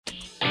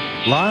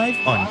Live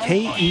on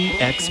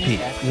KEXP,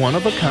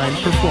 one-of-a-kind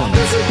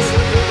performances.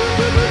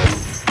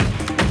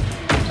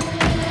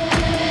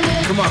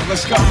 Come on,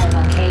 let's go.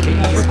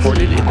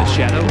 Recorded in the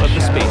shadow of the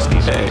space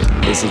station. Hey,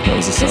 this is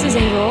Moses. This is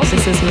Angel.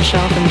 This is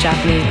Michelle from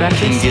Japanese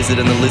Breakfast. King Gizzard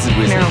and the Lizard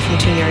Wizard. Meryl from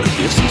Teen Years.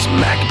 This is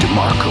Mac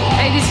DeMarco.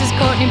 Hey, this is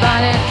Courtney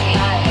Bonnet.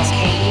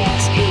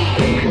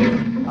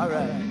 KEXP. All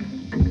right.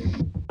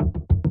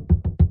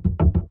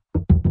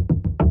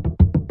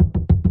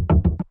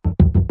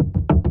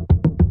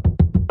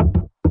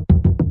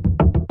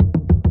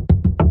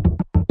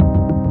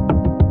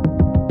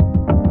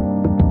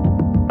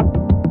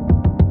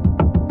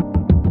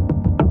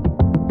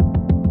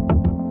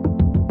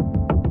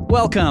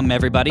 Welcome,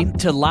 everybody,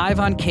 to Live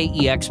on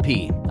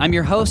KEXP. I'm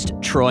your host,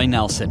 Troy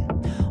Nelson.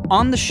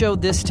 On the show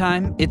this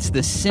time, it's the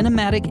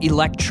cinematic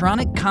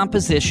electronic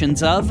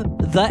compositions of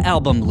The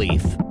Album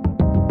Leaf.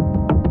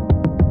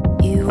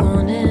 You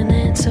want an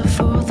answer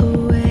for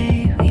the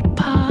way we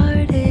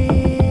parted.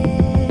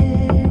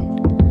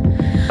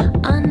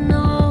 I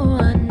know,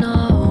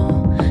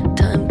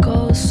 time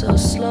goes so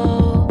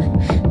slow.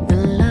 The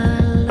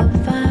lull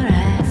of our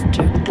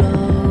afterglow.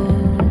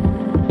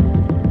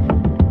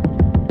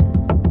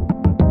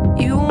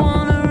 You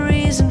want a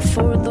reason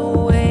for the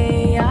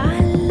way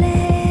I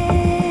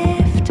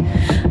left.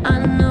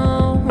 I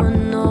know.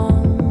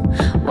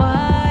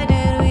 Why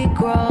did we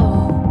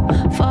grow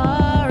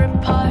far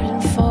apart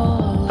and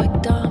fall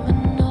like dominoes?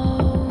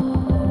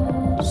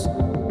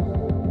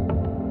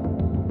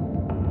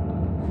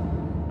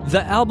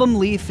 The Album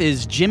Leaf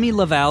is Jimmy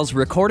LaValle's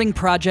recording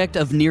project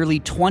of nearly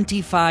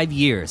 25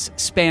 years,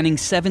 spanning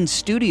 7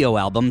 studio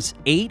albums,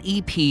 8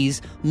 EPs,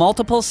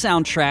 multiple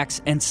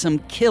soundtracks, and some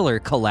killer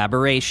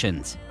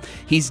collaborations.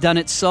 He's done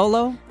it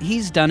solo,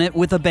 he's done it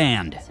with a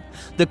band.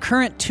 The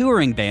current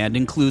touring band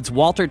includes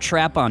Walter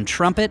Trapp on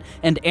trumpet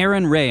and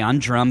Aaron Ray on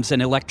drums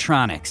and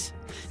electronics.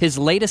 His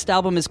latest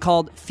album is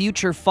called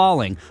Future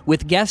Falling,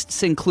 with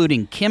guests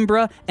including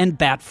Kimbra and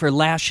Bat for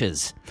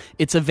Lashes.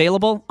 It's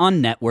available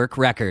on Network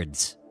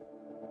Records.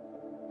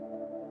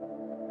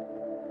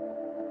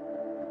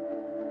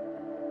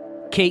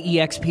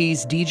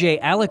 KEXP's DJ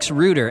Alex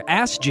Reuter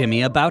asked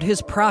Jimmy about his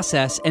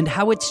process and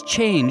how it's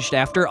changed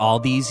after all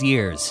these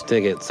years.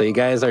 Dig it. So you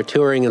guys are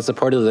touring in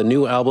support of the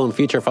new album,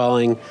 Future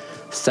Falling,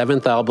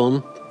 7th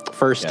album,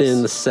 first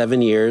in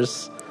 7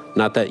 years.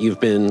 Not that you've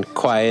been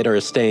quiet or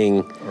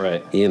staying.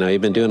 Right. You know,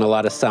 you've been doing a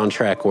lot of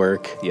soundtrack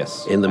work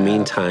Yes, in the I have.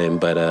 meantime,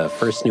 but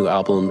first new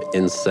album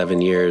in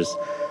 7 years.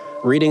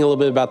 Reading a little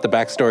bit about the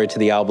backstory to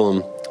the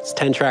album, it's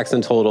 10 tracks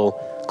in total,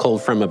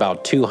 culled from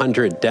about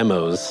 200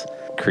 demos.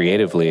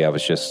 Creatively, I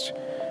was just,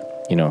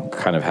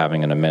 kind of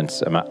having an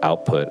immense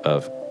output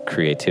of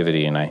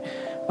creativity. And I,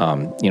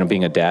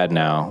 being a dad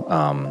now,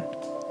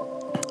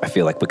 I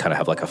feel like we kind of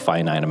have like a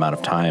finite amount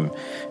of time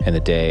in the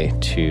day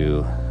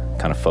to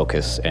kind of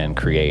focus and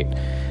create.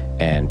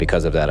 And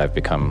because of that, I've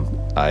become,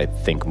 I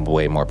think,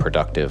 way more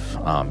productive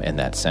in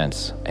that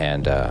sense.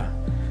 And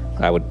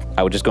I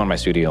would just go in my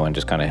studio and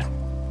just kind of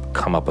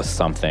come up with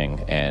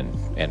something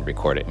and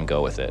record it and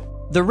go with it.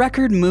 The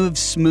record moves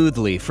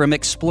smoothly from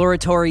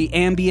exploratory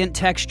ambient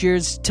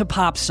textures to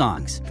pop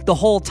songs, the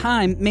whole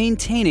time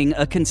maintaining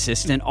a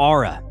consistent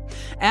aura.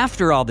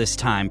 After all this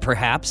time,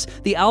 perhaps,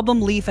 the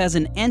Album Leaf as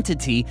an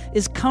entity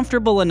is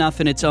comfortable enough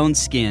in its own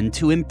skin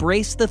to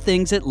embrace the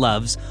things it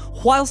loves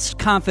whilst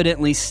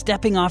confidently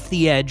stepping off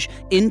the edge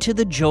into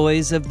the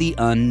joys of the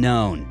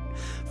unknown.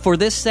 For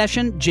this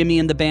session, Jimmy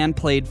and the band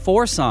played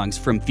 4 songs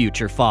from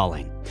Future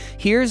Falling.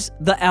 Here's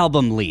The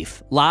Album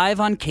Leaf,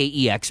 live on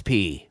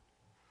KEXP.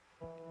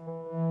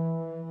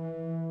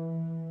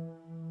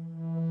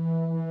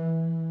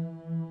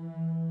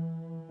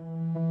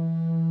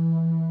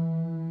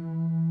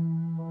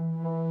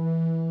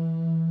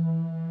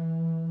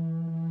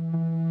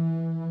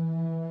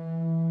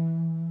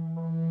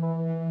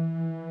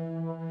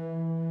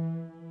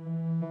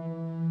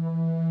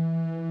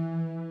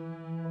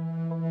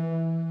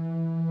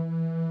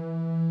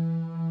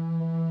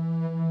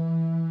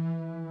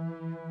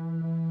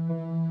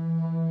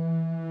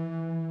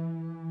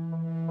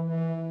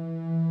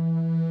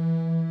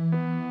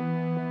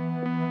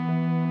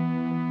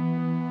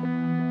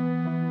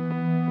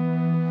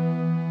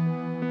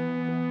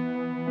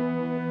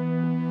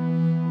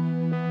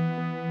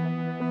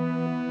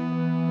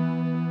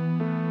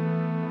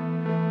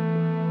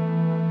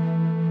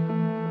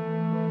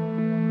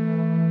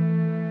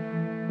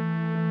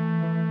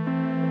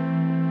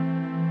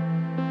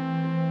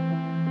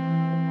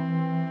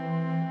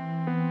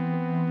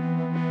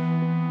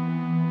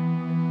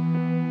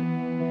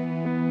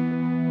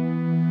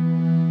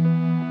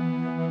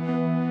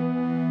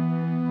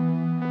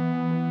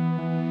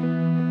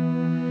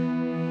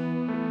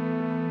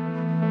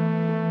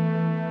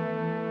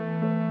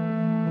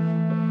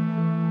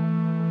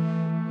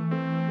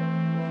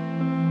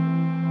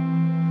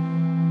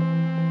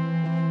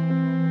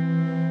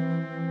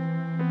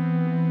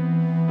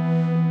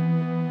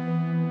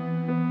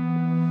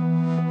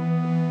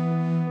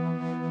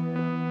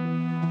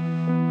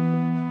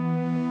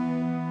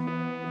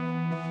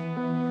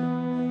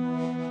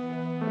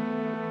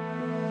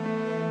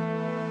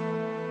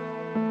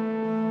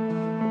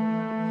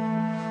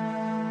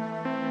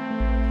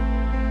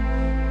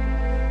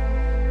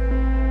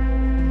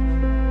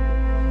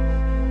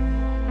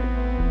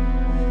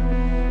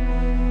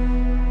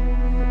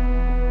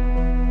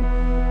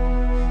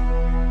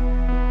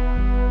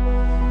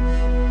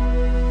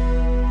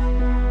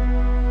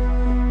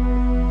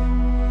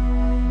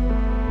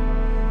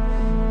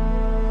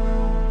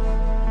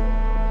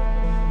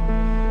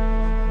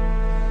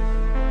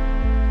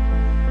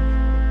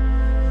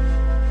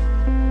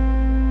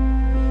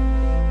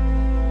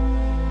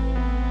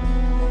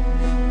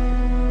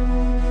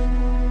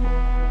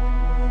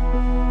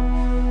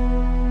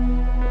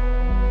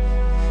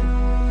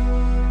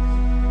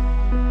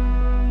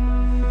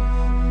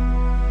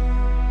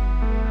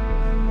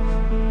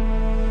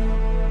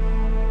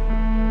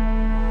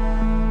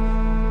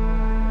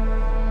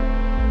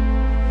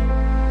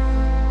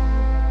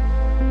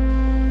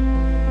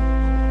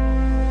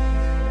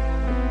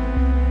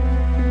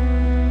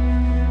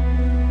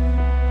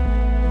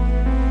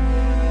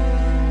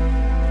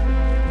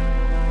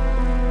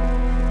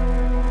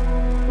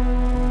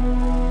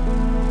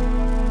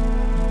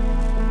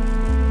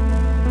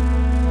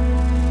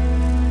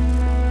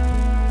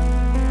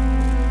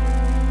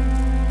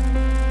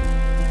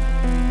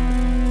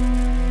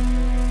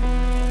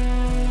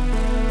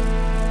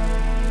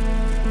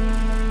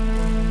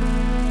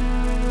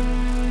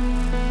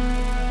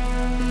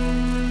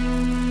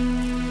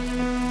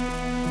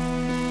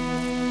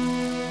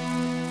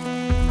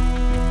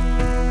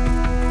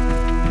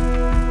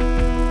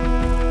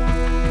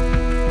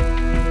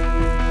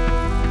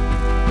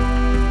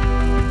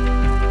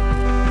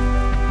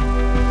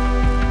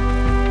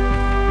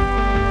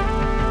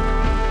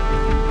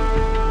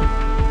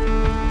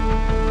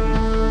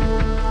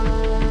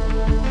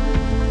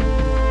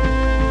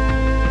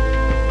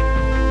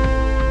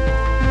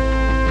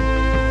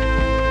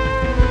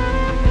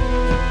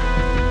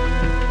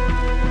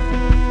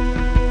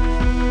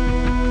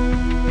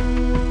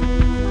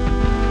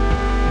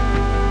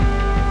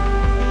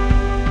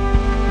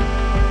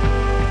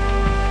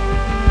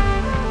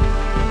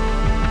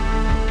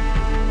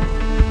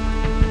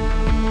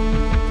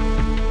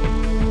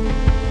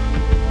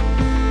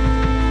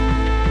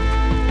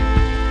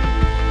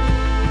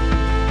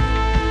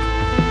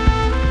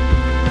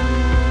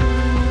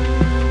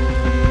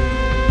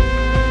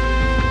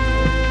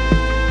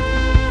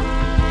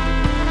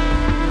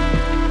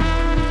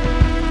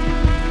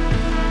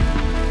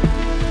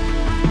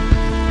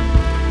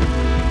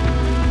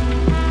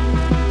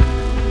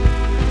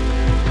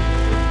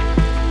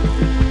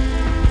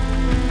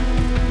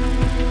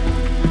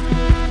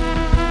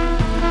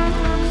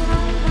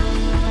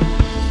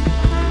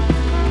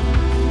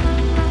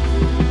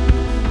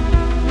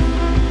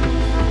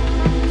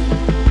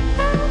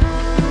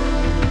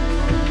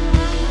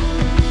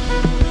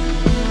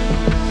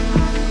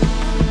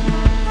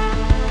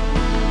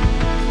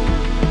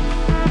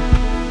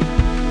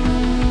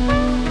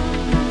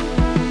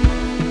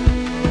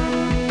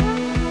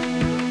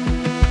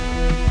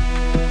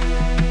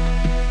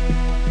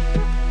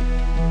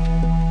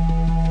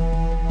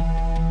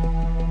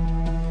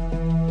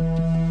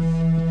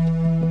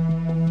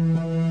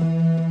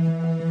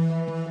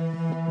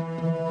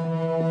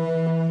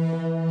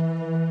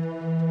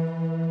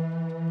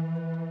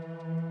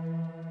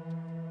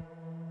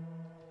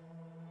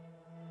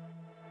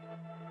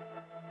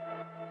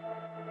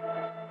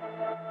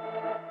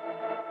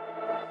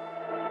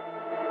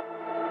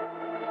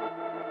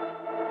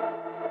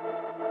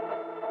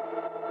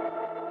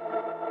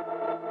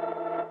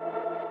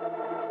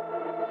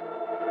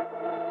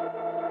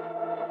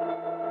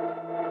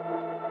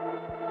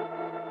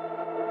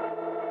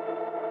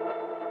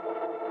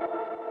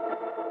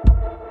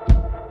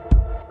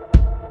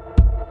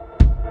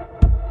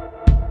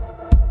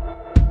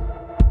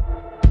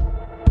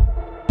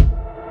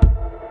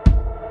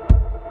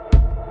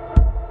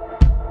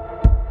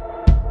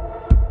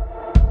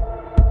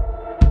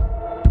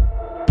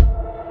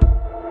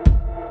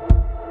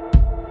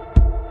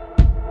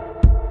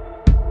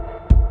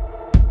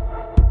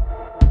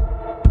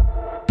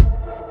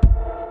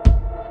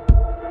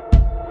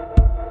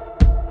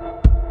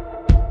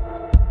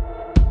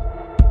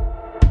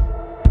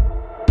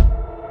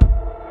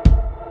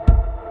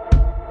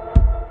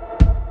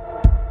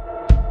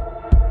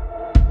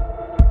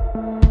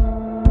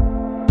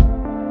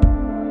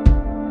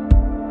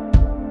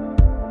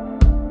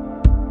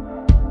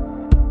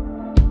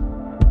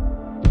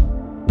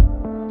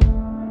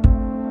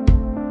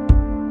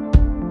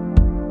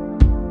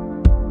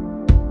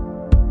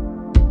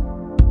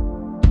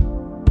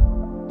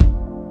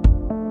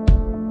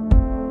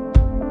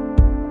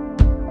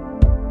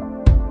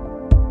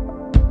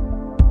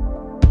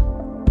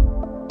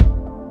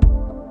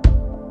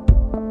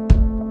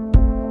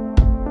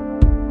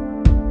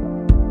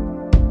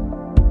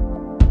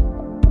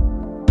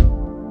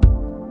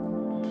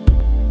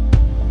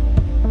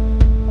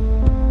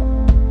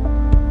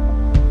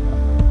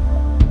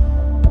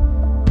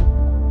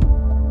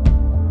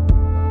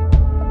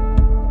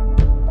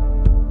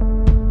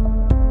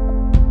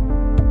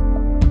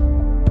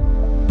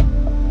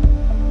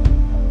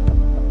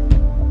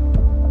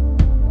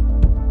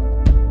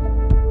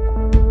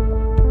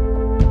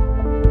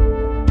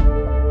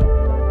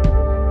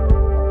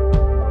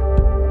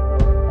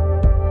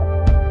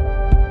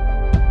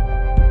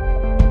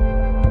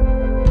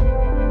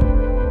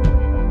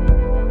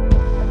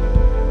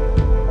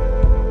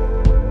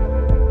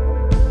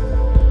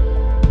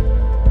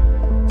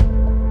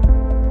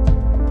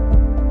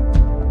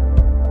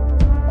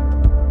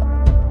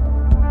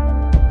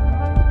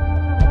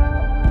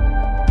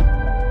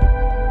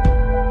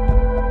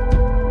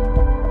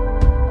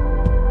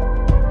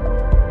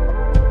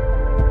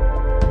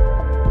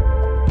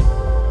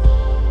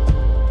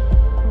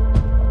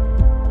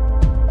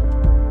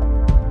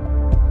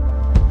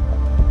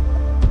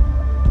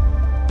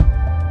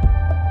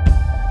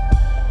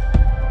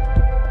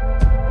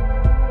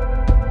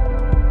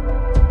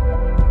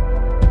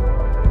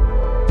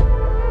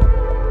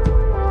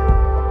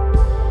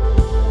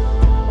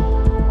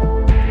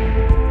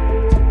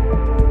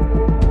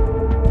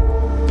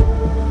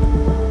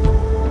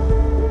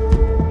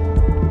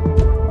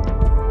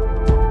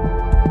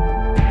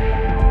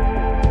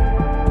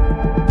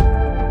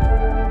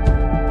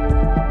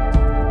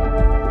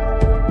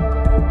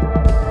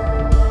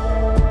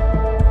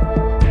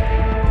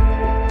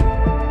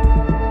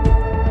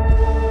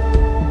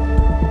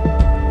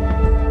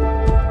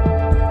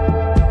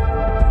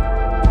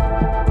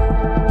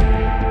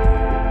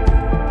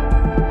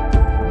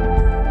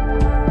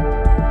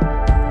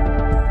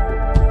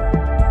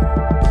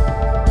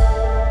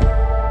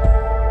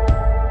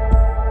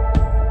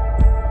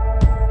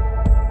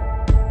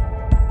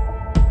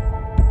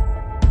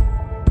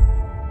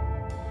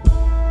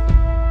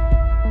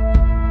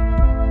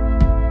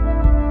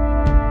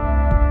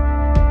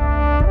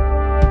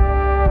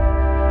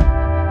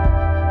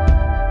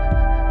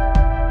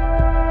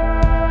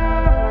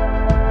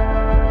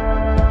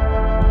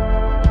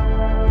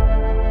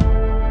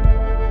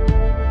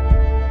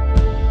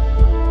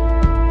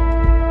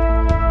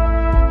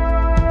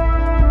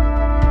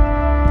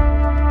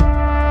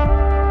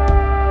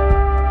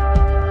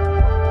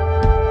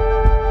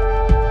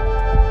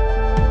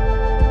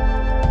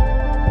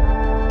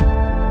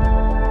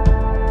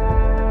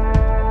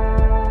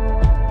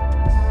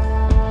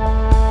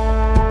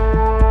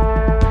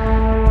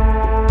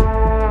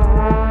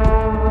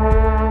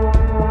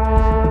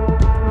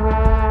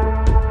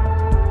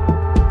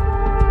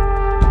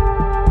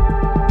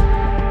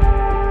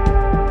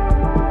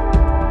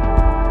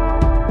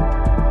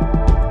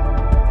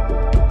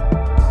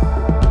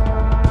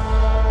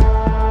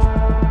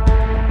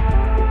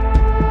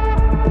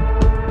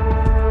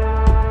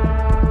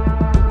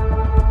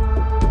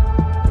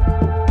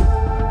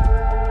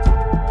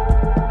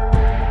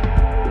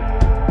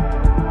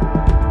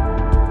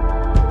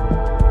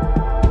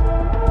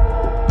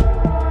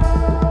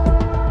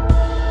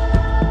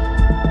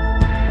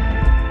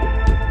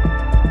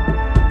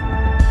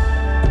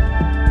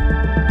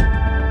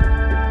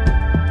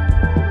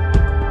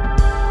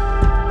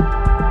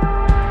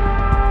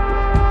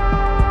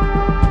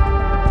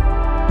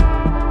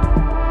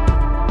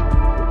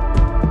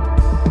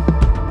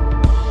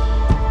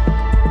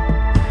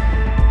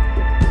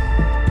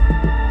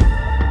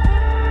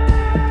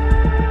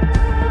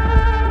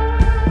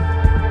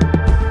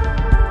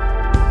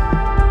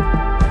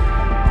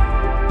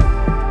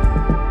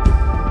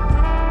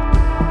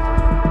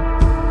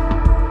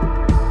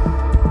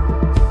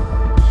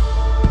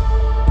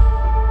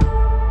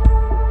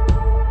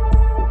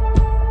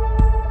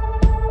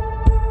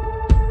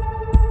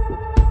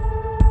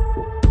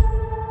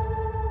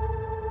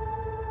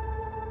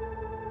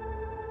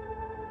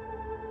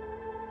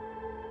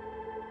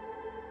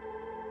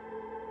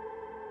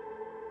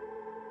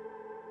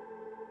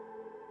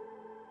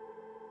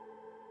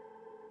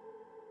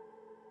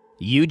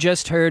 You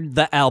just heard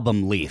The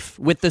Album Leaf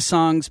with the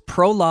songs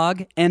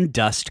Prologue and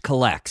Dust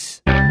Collects.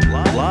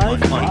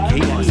 Live on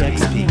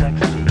KEXP.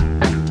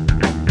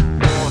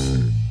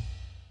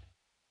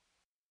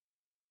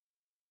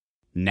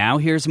 Now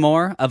here's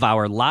more of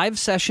our live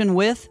session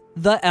with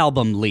The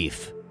Album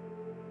Leaf.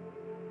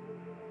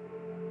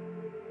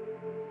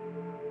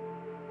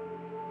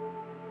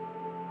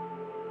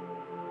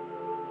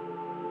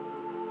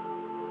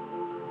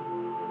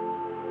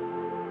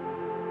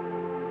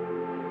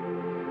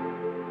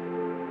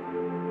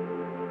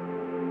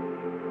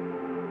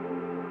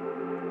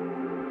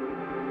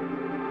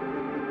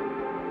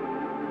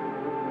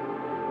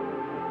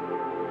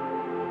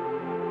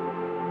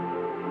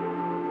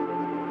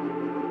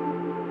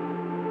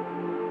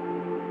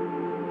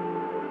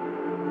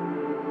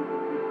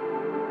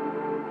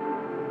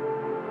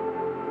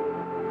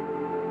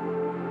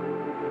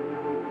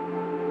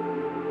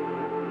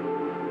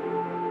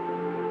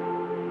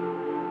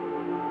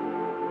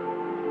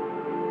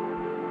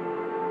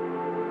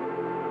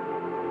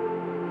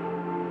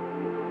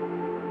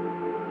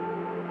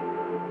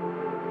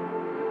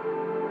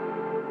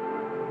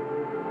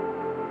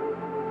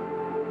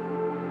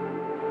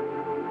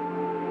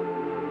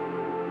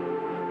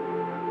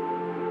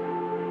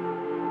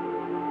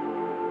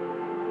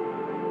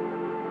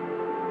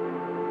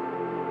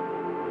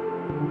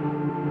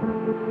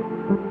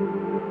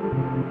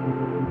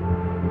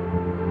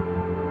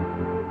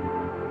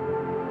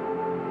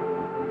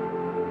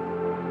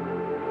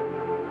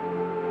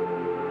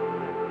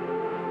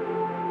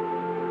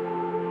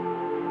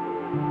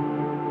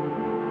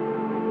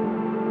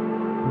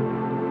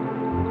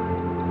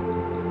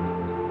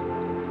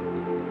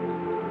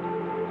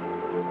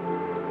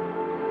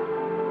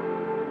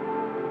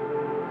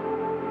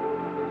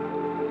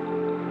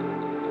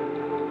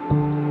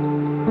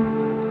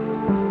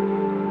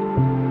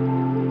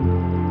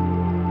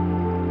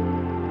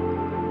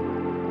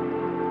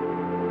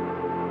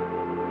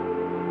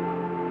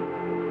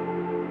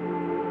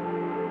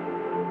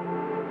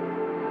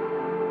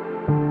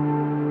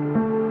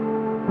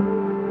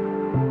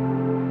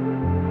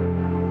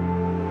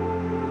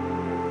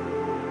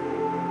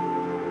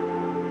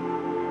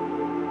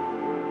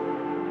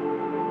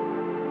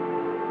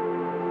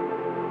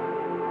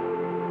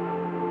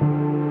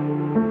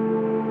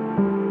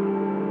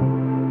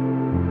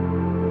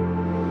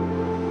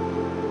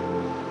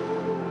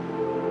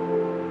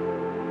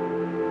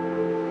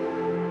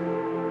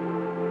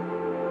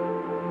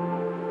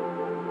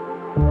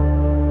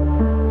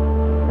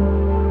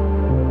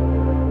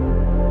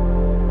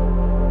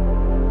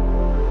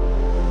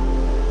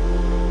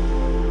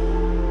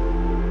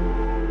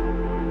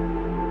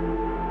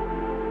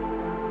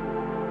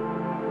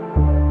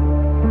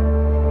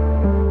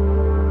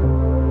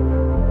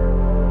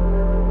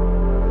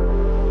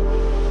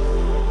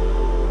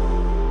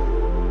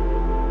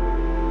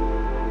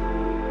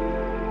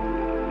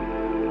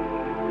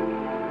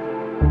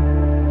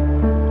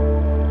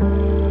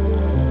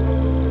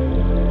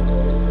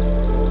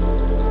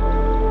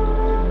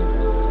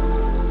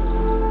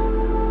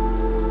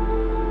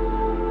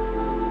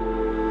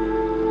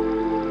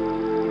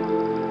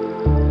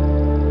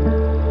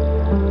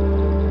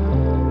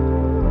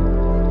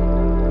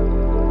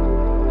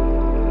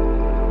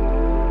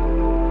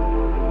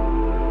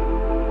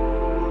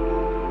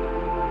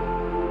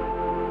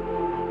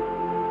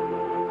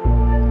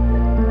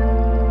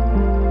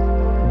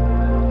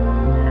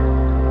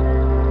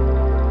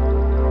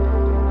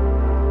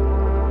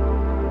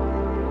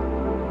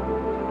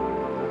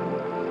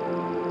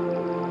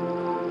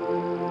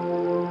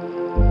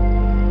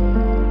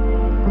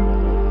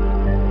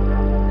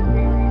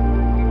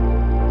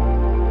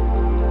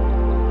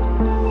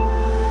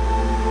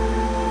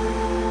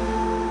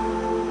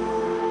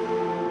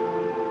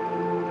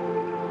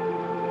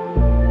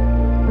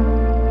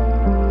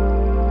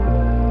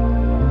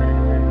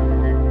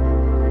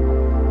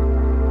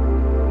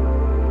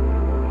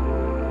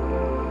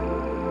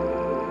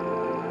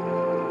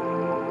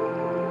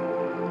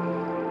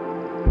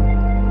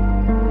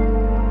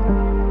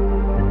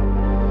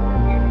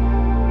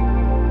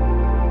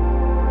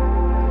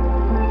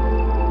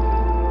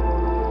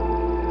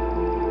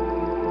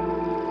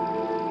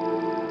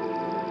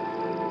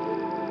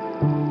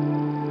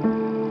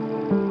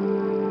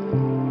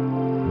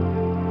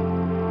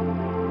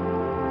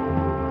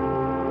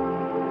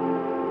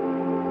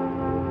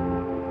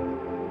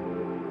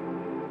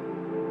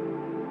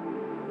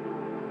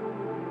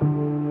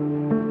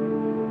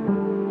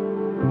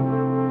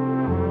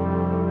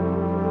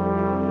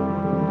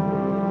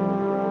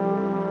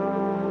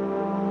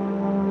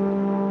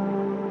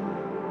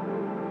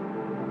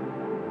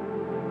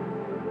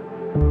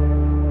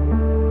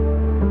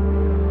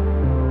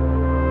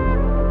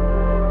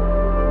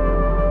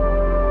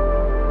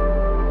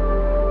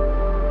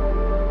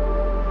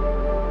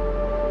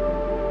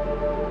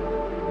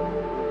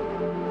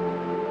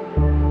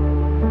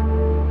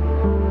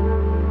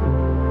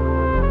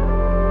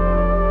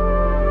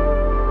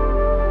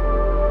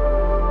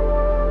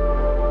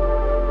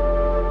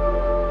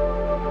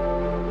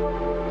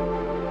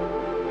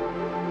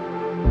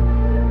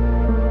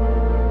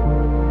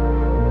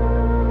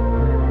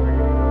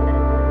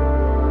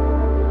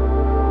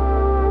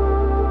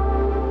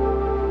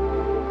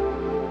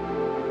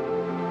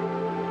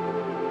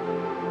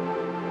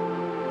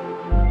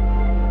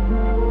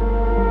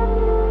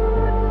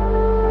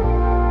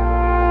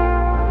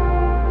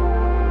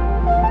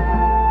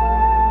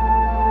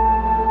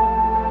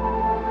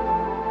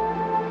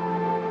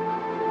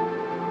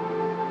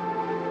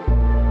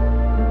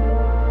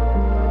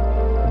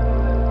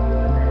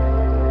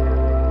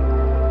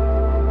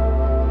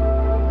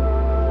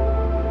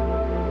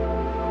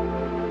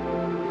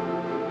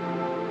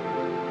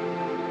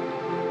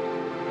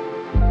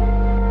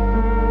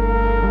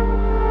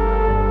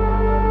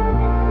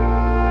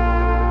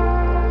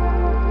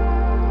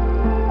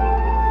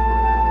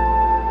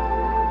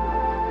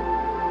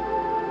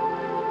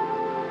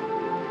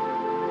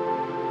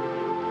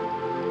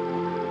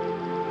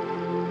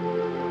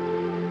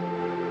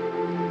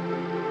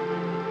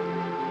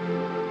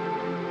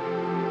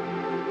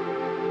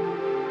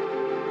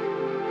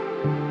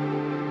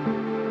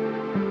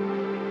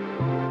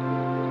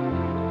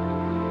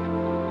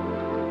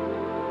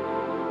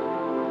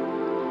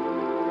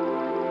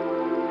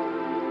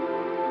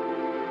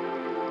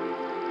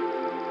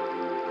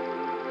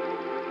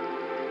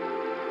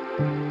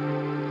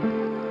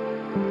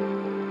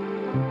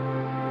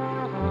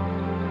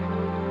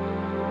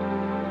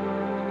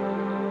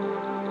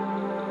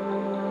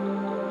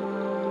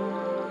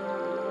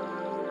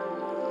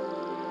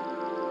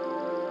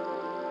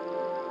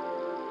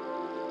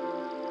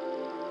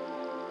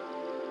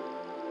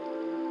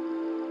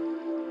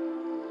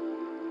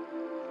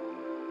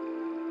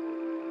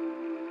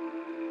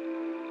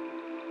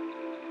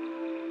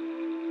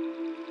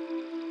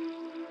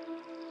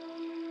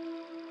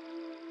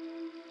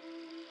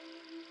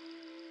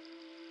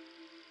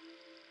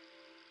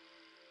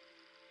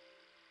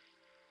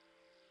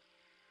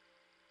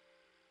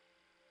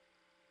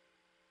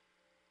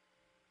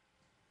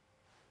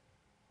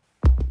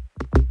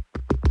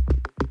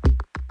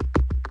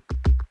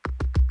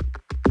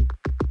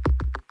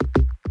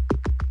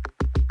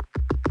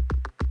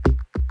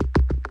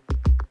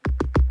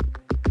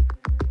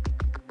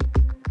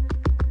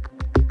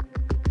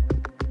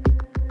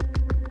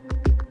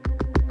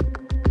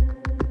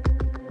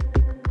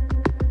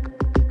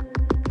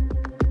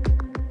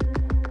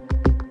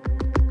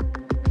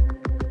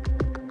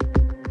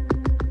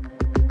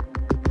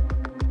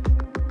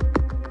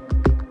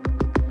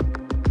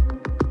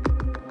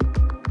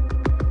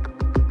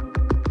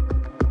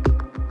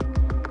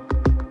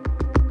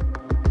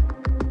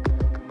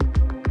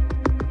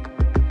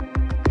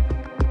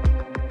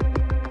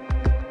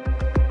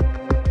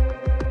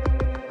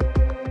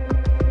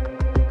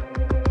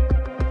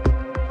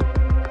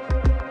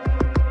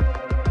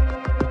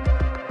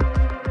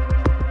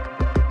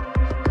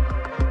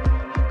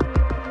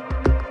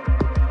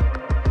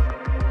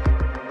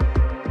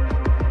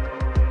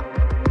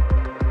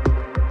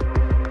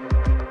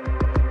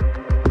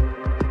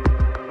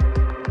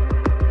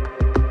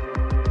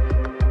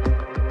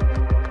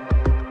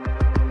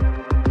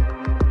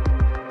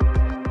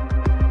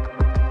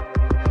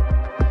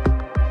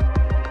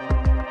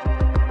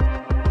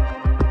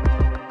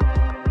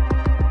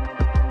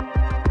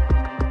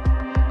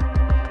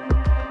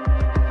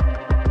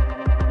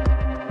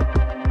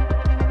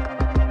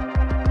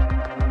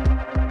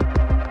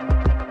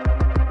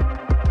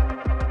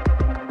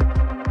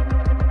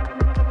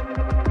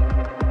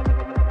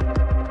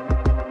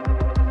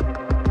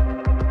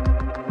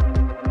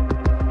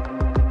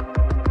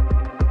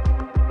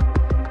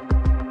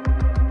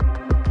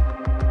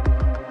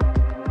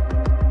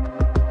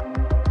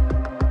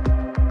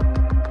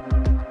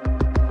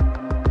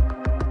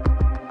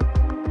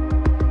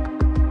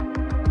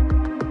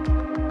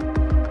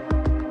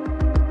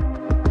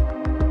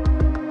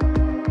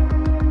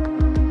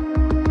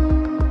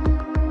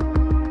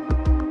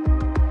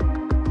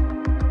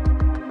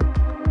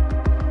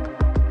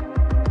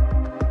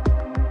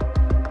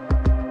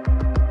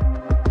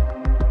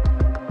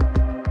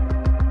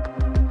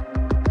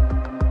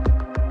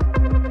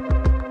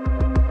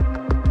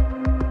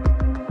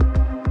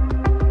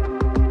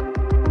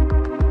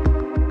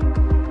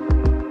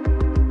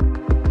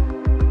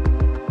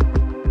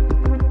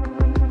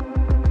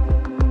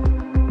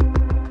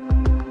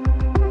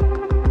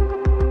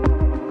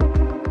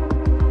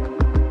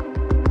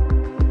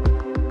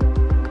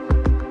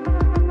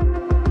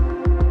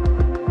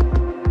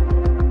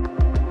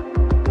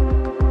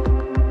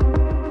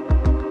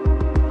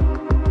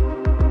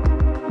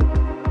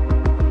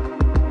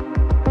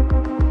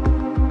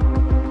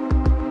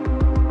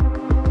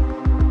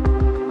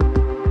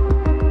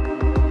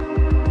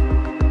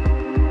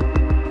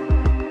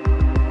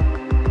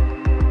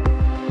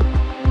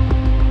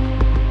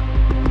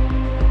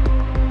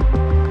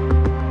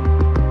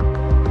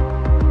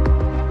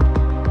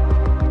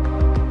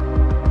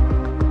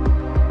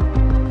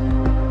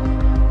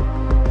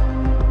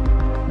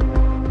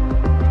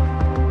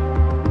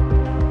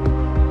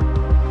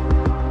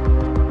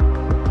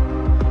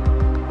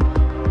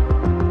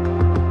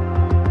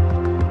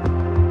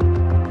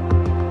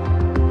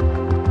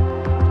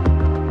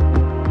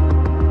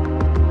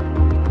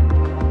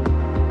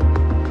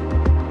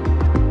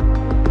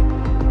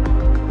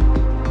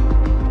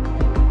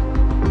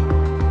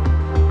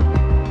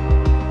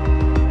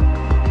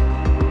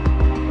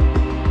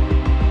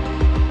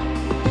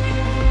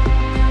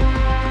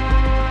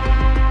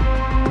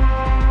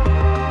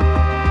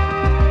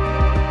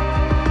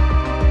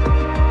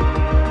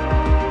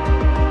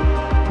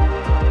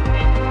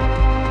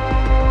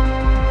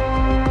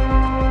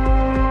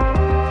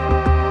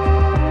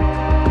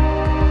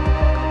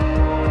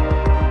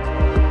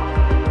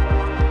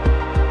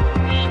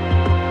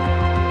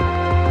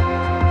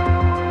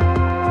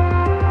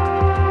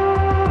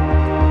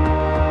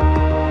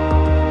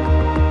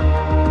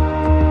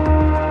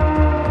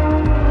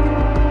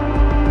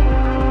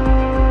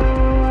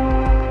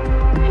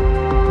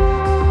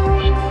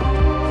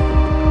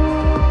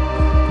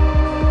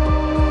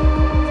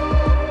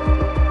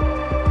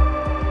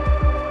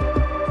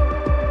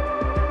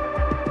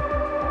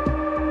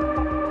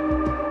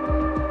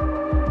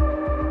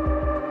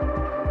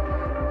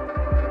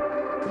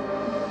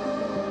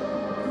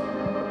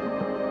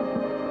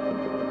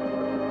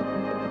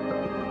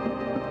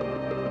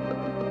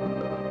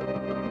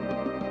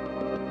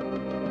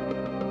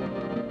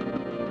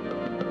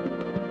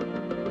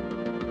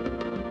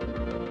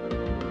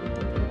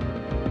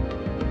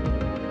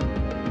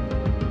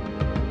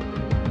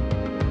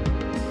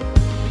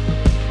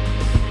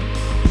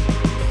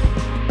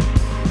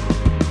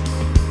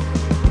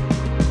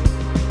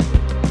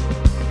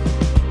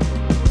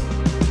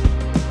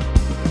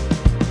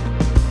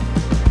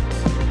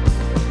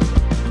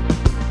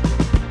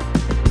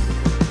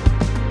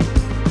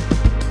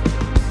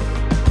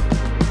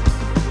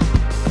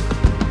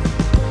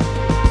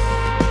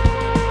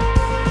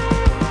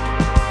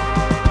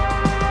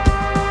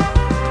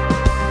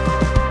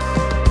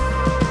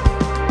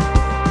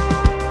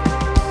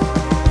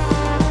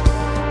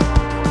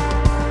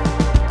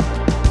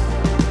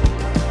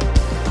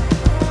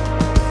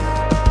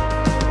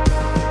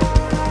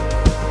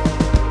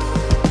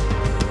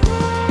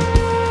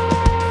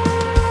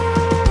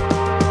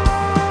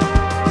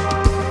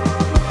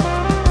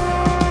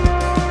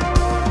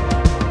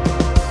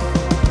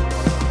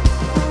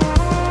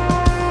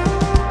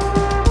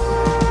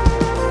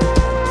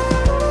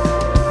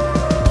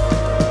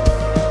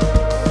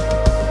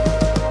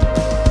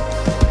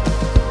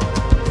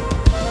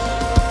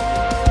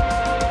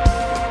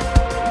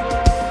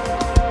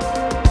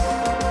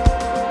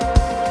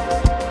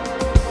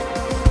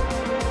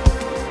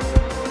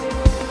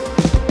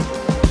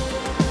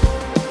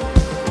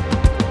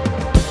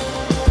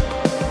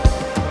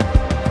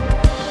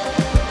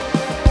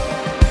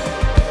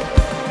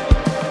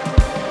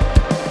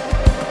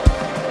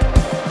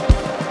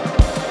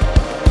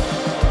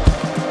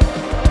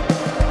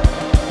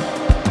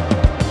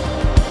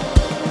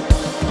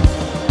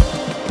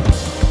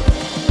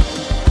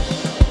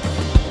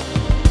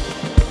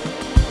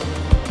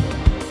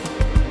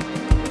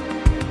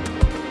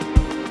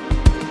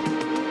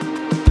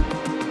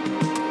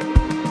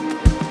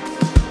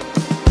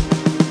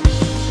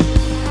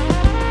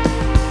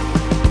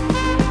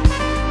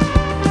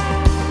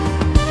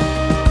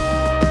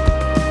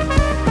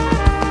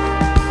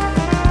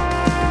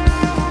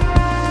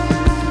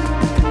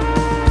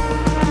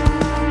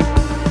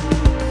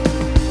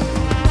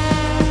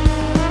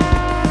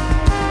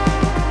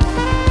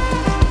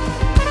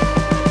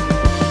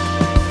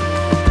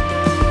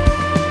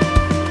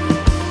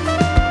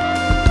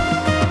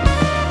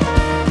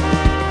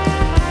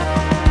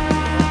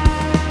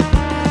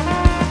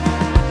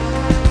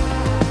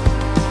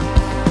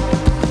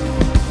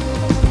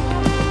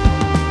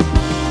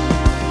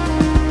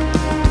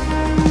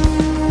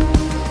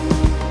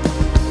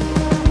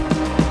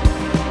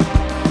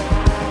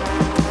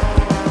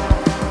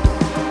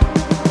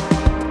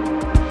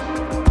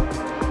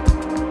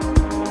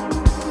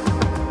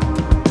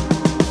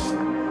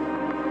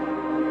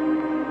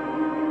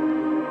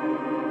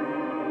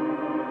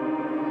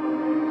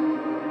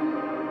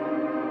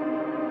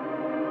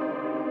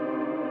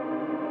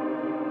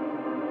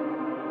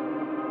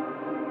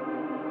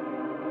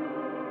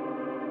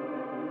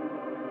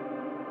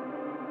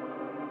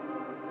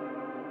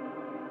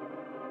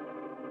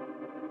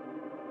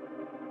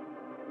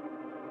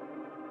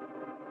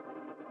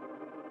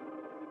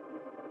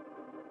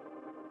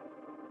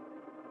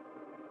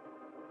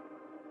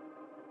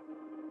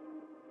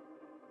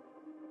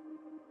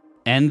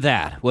 And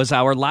that was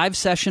our live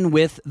session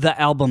with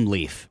The Album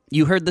Leaf.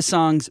 You heard the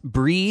songs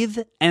Breathe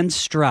and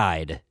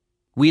Stride.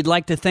 We'd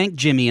like to thank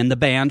Jimmy and the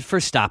band for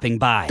stopping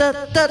by.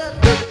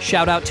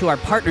 Shout out to our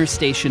partner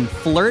station,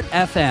 Flirt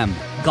FM,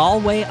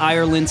 Galway,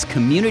 Ireland's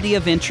community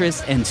of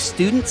interest and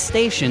student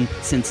station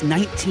since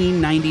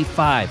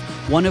 1995,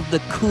 one of the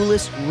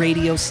coolest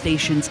radio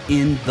stations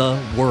in the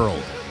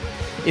world.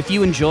 If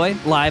you enjoy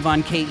Live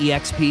on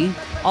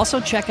KEXP,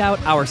 also check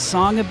out our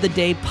Song of the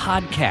Day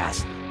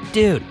podcast.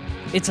 Dude,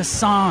 it's a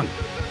song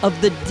of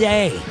the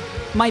day.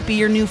 Might be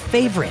your new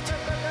favorite.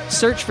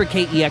 Search for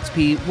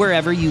KEXP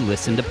wherever you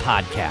listen to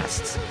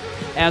podcasts.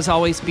 As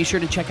always, be sure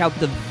to check out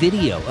the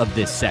video of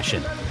this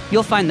session.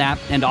 You'll find that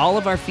and all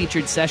of our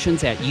featured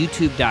sessions at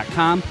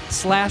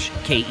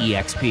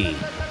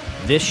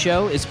youtube.com/KEXP. This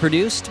show is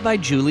produced by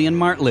Julian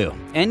Martlew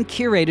and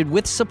curated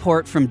with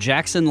support from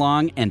Jackson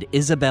Long and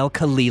Isabel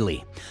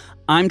Khalili.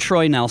 I'm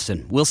Troy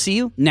Nelson. We'll see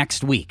you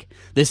next week.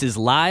 This is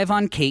Live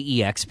on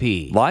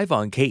KEXP. Live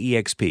on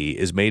KEXP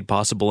is made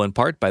possible in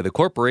part by the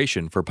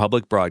Corporation for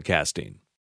Public Broadcasting.